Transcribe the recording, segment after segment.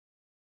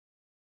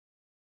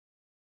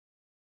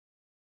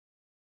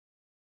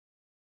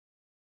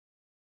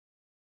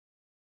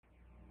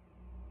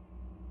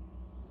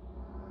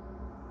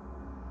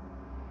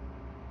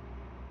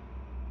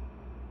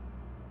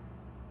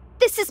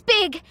This is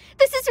big!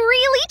 This is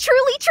really,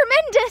 truly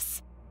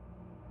tremendous!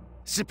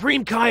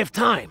 Supreme Kai of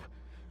Time,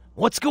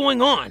 what's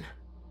going on?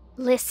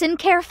 Listen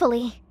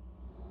carefully.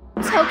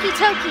 Toki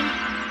Toki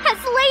has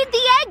laid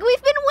the egg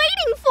we've been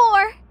waiting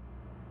for!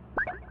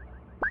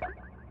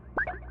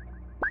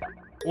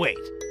 Wait,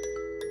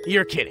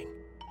 you're kidding.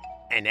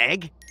 An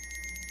egg?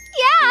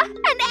 Yeah,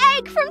 an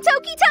egg from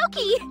Toki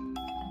Toki!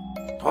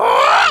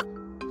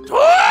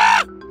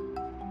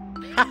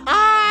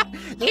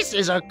 This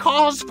is a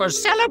cause for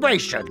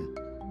celebration.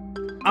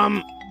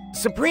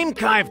 Supreme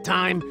Kai of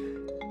Time,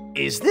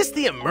 is this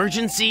the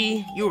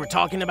emergency you were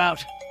talking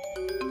about?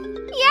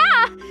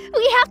 Yeah,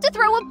 we have to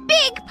throw a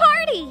big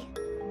party!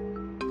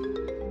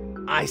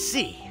 I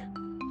see.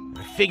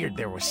 I figured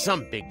there was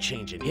some big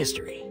change in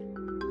history.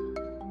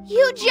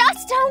 You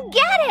just don't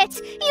get it!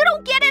 You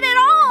don't get it at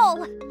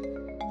all!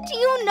 Do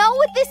you know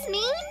what this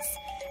means?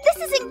 This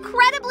is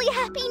incredibly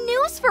happy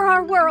news for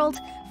our world!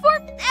 For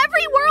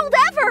every world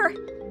ever!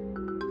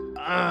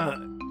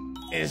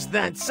 Is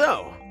that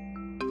so?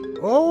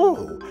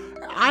 Oh,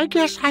 I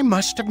guess I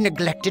must have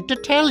neglected to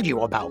tell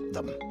you about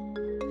them.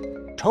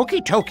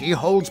 Toki Toki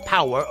holds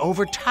power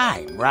over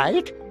time,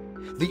 right?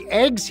 The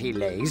eggs he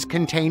lays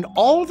contain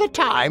all the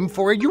time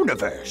for a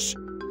universe.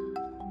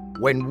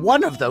 When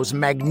one of those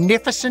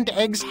magnificent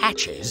eggs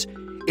hatches,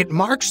 it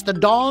marks the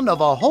dawn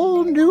of a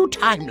whole new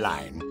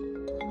timeline.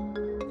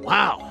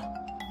 Wow,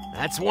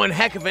 that's one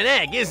heck of an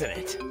egg, isn't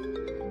it?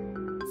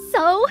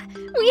 So,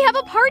 we have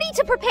a party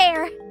to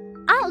prepare.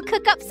 I'll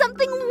cook up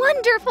something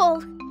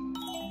wonderful.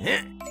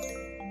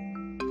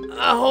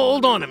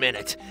 Hold on a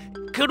minute.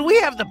 Could we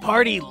have the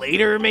party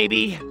later,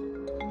 maybe?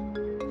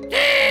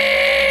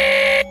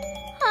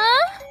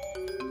 Huh?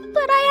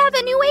 But I have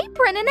a new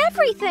apron and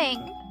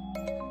everything.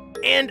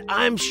 And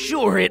I'm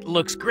sure it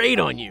looks great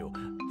on you,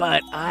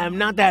 but I'm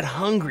not that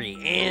hungry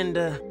and,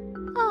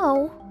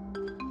 Oh.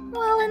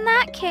 Well, in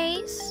that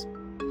case...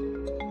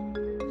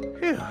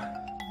 Phew.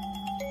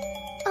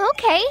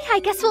 Okay, I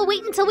guess we'll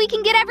wait until we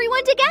can get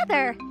everyone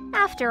together.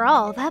 After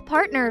all, that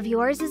partner of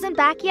yours isn't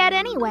back yet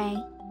anyway.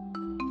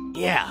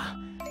 Yeah.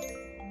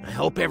 I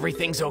hope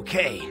everything's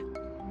okay.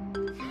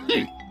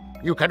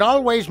 You can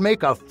always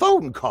make a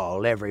phone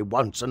call every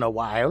once in a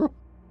while.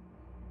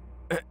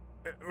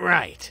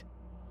 Right.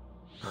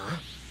 Huh?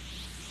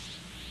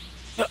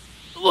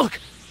 Look!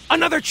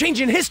 Another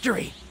change in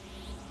history!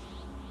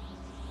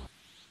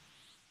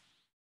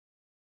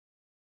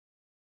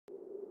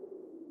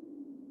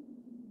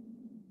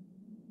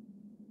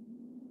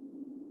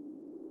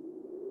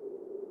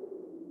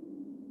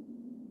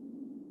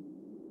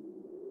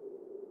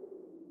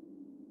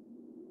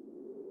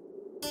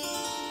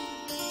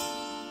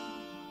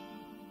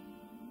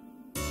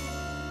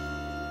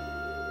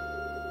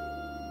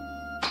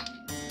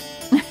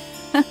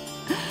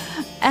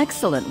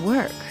 Excellent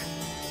work.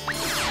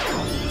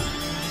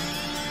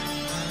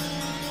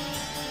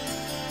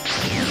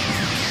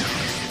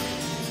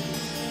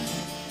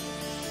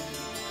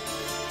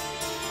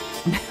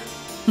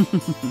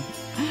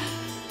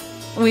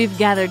 We've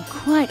gathered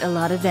quite a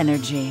lot of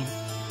energy.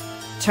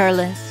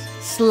 Turles,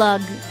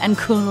 Slug, and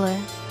Cooler,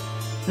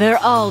 they're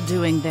all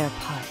doing their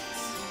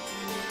parts.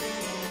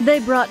 They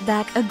brought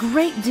back a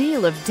great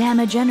deal of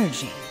damage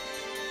energy,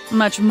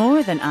 much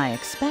more than I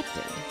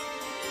expected.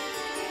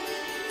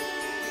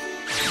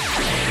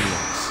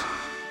 Yes.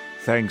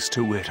 Thanks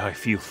to it, I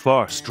feel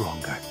far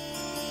stronger.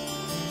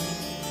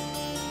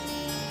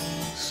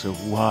 So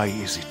why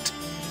is it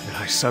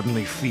that I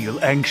suddenly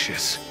feel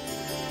anxious?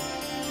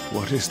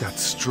 What is that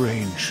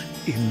strange,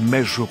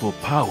 immeasurable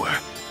power?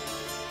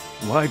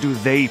 Why do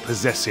they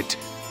possess it,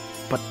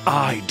 but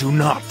I do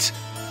not?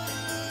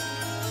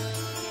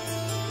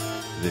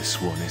 This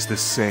one is the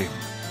same.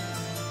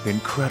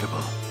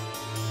 Incredible.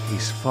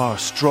 He's far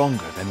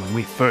stronger than when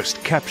we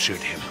first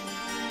captured him.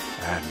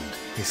 And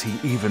is he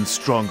even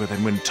stronger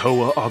than when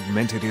Toa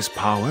augmented his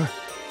power?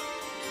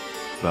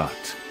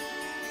 But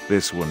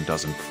this one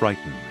doesn't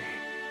frighten me.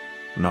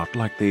 Not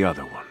like the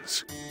other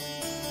ones.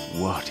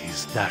 What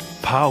is that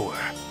power?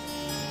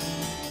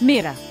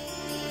 Mira,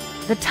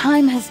 the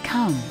time has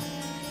come.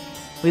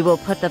 We will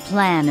put the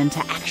plan into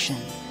action.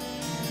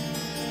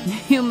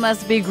 You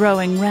must be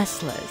growing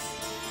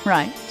restless,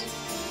 right?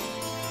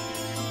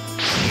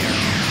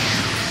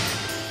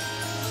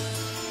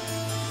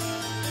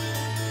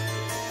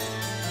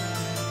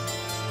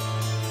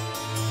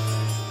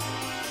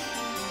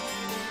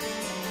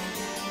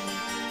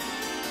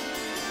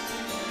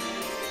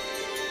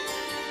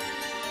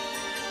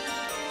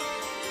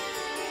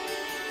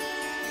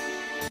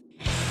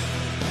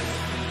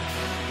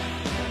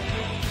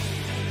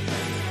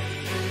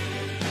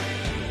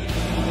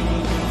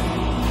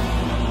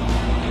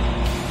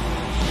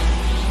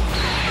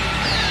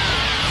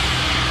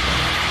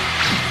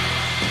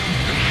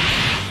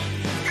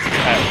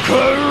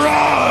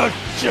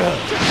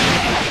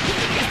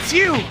 It's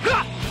you!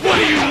 What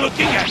are you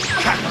looking at,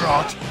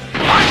 Kakarot?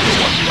 I'm the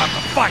one you have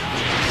to fight!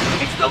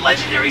 It's the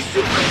legendary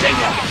Super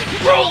Saiyan,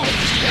 Broly!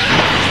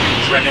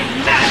 Driven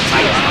mad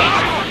by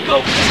hate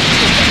for Goku!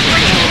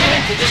 Bringing an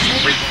end to this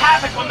will wreak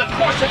havoc on the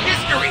course of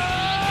history!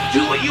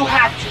 Do what you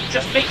have to.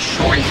 Just make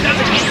sure he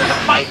doesn't enter the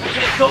fight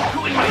between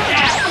Goku and my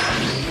dad.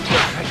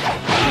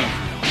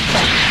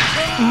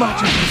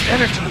 Majin Buu's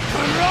energy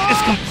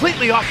is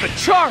completely off the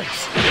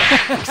charts!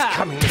 He's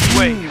coming this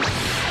way.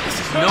 This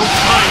is no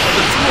time for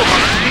the two of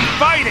us to be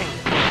fighting!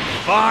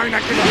 Fine, I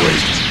can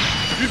wait.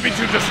 You'd be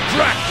too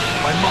distracted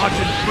by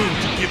Majin Buu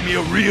to give me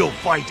a real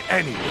fight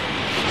anyway.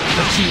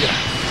 Vegeta,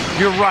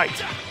 you're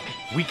right.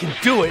 We can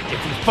do it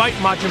if we fight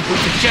Majin Buu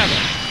together.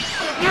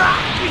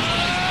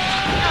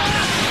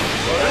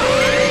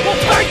 We'll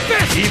fight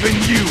this! Even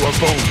you are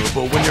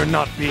vulnerable when you're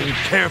not being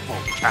careful,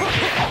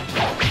 Captain.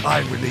 I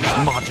released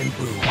Majin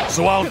Buu,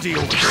 so I'll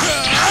deal with it.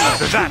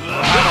 After that,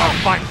 we'll have our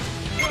fight.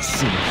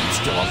 Assuming I'm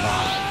still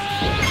alive.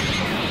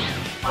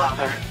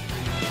 Father.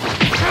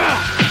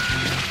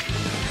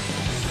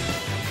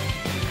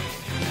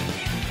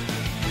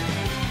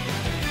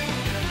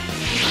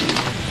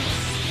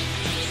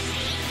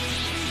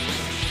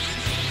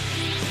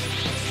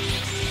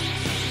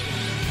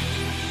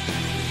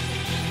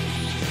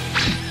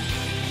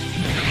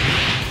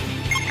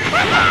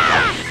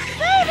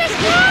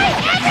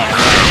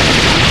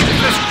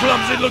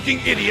 Clumsy-looking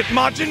idiot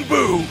Majin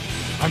Buu!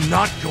 I'm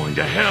not going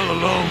to hell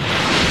alone.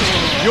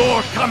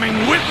 You're coming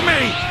with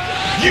me!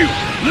 You,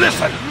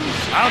 listen!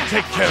 I'll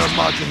take care of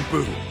Majin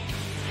Buu.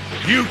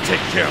 You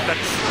take care of that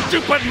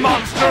stupid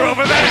monster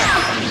over there!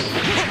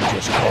 You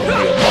just called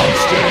me a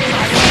monster.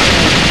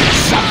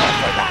 Suffer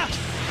for that!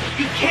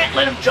 You can't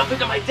let him jump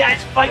into my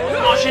dad's fight with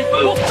Majin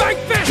Buu!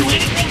 Do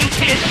anything you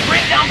can to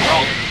bring down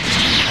Broly!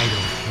 I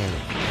don't care.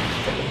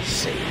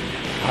 Say it.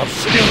 I'll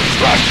still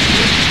trust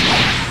you!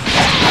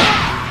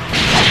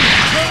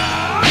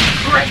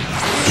 Great!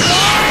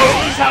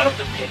 Broly's out of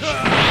the picture.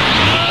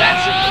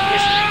 That's it for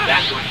history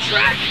back on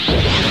track.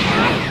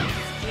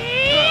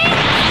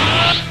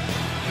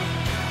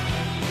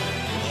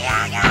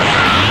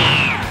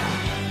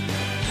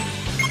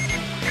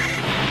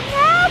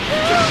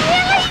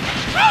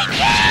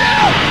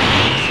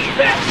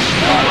 Beth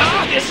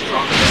wasn't this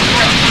strong.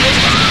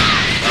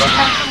 You'll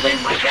have to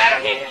lend my dad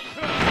a hand.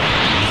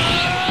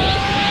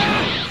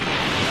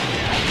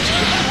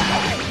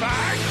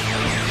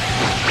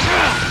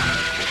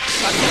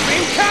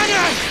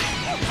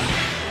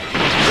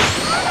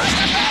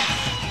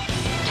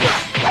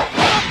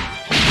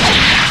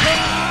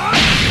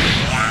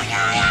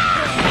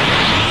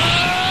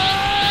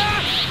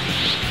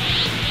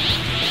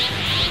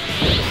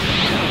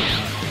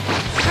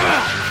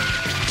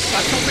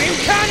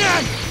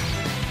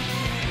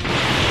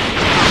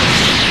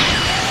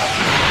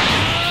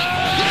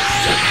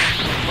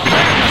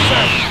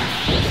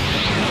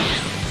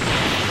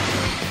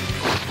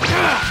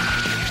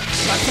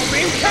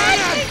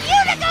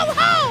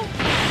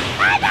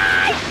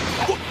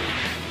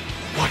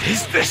 What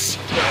is this?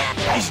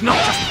 He's not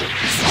just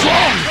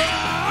strong,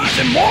 he's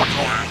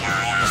immortal!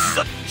 This is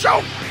a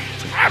joke!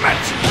 Damn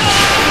it!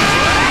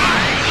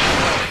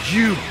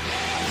 You,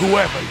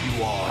 whoever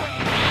you are,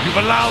 you've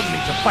allowed me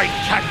to fight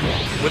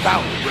Kakarot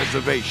without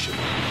reservation.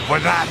 For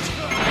that,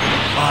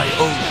 I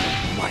owe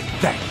you my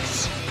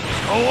thanks.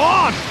 Go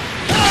on!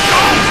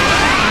 Go!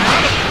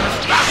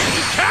 As fast as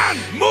you can!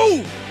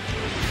 Move!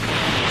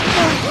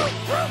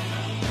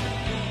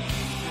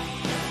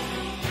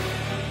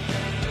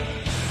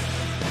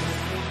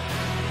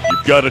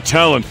 You've got a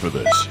talent for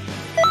this.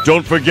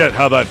 Don't forget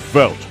how that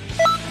felt.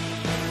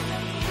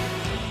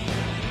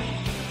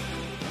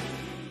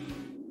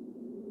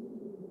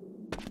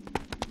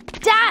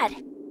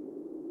 Dad!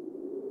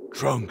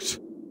 Trunks,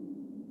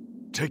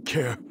 take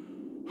care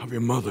of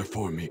your mother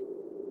for me.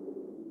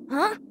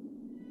 Huh?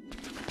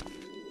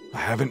 I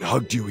haven't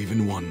hugged you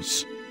even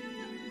once.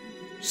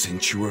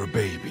 Since you were a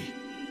baby.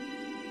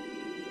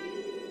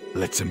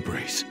 Let's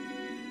embrace.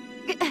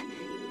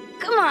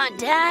 Come on,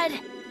 Dad.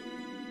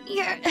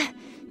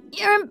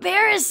 You're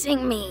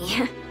embarrassing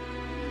me.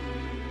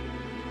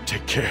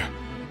 Take care,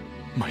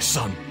 my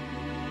son.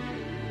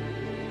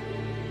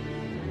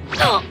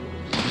 Oh.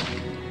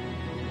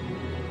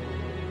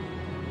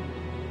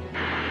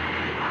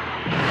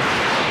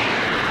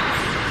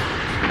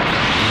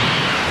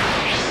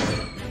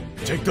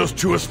 Take those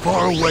two as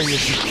far away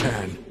as you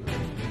can.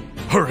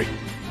 Hurry!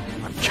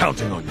 I'm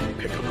counting on you,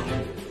 Piccolo.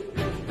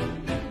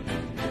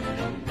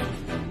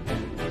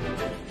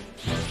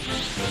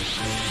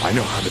 I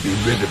know how to be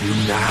rid of you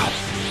now.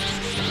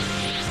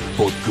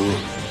 For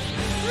good.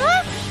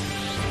 Huh?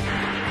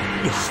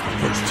 This is the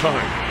first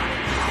time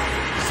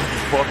since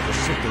you fought for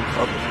something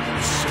other than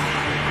yourself.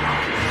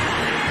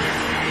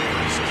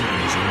 This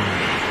game is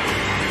over.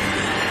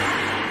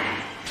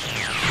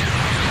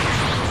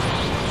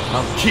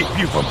 I'll keep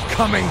you from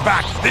coming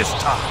back this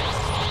time.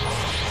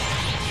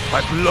 By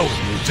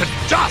blowing you to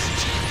dust.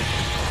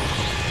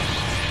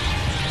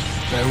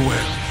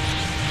 Farewell,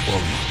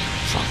 Bulma,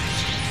 Trunks.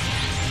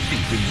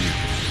 Even you.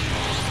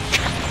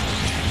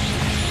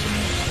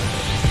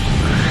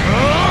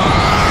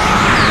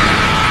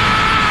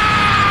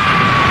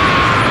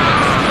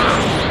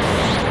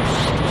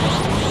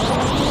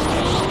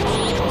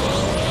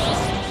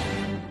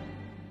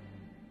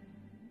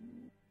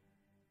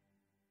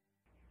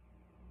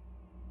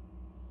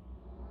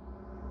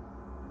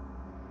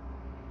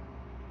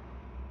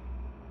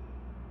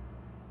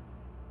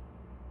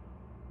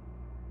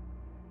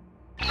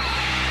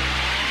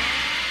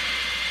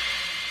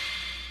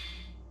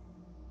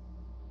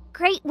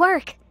 Great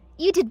work.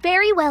 You did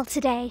very well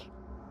today.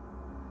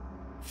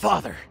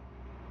 Father.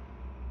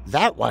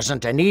 That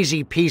wasn't an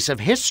easy piece of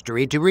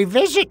history to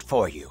revisit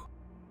for you.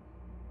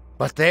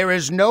 But there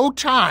is no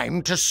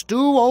time to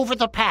stew over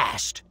the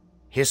past.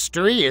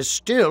 History is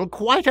still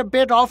quite a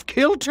bit off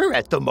kilter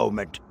at the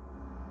moment.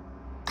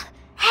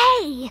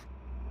 Hey!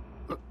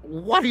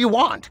 What do you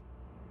want?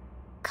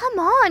 Come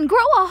on,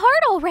 grow a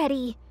heart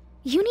already.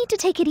 You need to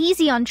take it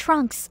easy on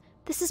Trunks.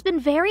 This has been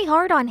very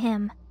hard on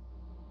him.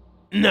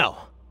 No.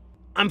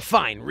 I'm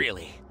fine,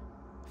 really.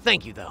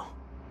 Thank you, though.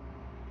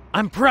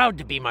 I'm proud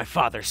to be my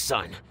father's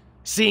son.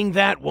 Seeing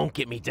that won't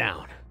get me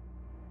down.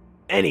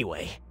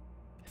 Anyway,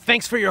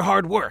 thanks for your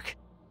hard work.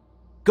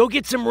 Go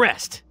get some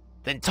rest,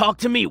 then talk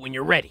to me when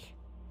you're ready.